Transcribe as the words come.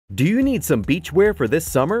Do you need some beachwear for this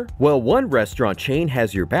summer? Well, one restaurant chain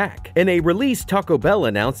has your back. In a release, Taco Bell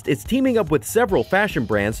announced it's teaming up with several fashion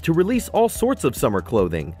brands to release all sorts of summer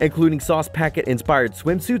clothing, including sauce packet-inspired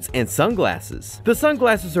swimsuits and sunglasses. The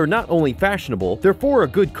sunglasses are not only fashionable, they're for a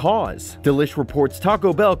good cause. Delish reports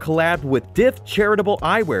Taco Bell collabed with Diff Charitable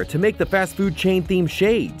Eyewear to make the fast food chain theme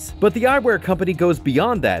shades. But the eyewear company goes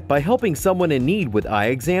beyond that by helping someone in need with eye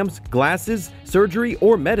exams, glasses, surgery,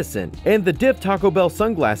 or medicine. And the Diff Taco Bell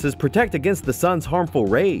sunglasses protect against the sun's harmful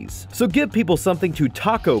rays. So give people something to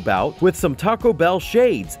taco about with some Taco Bell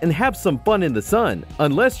shades and have some fun in the sun,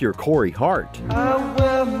 unless you're Corey Hart.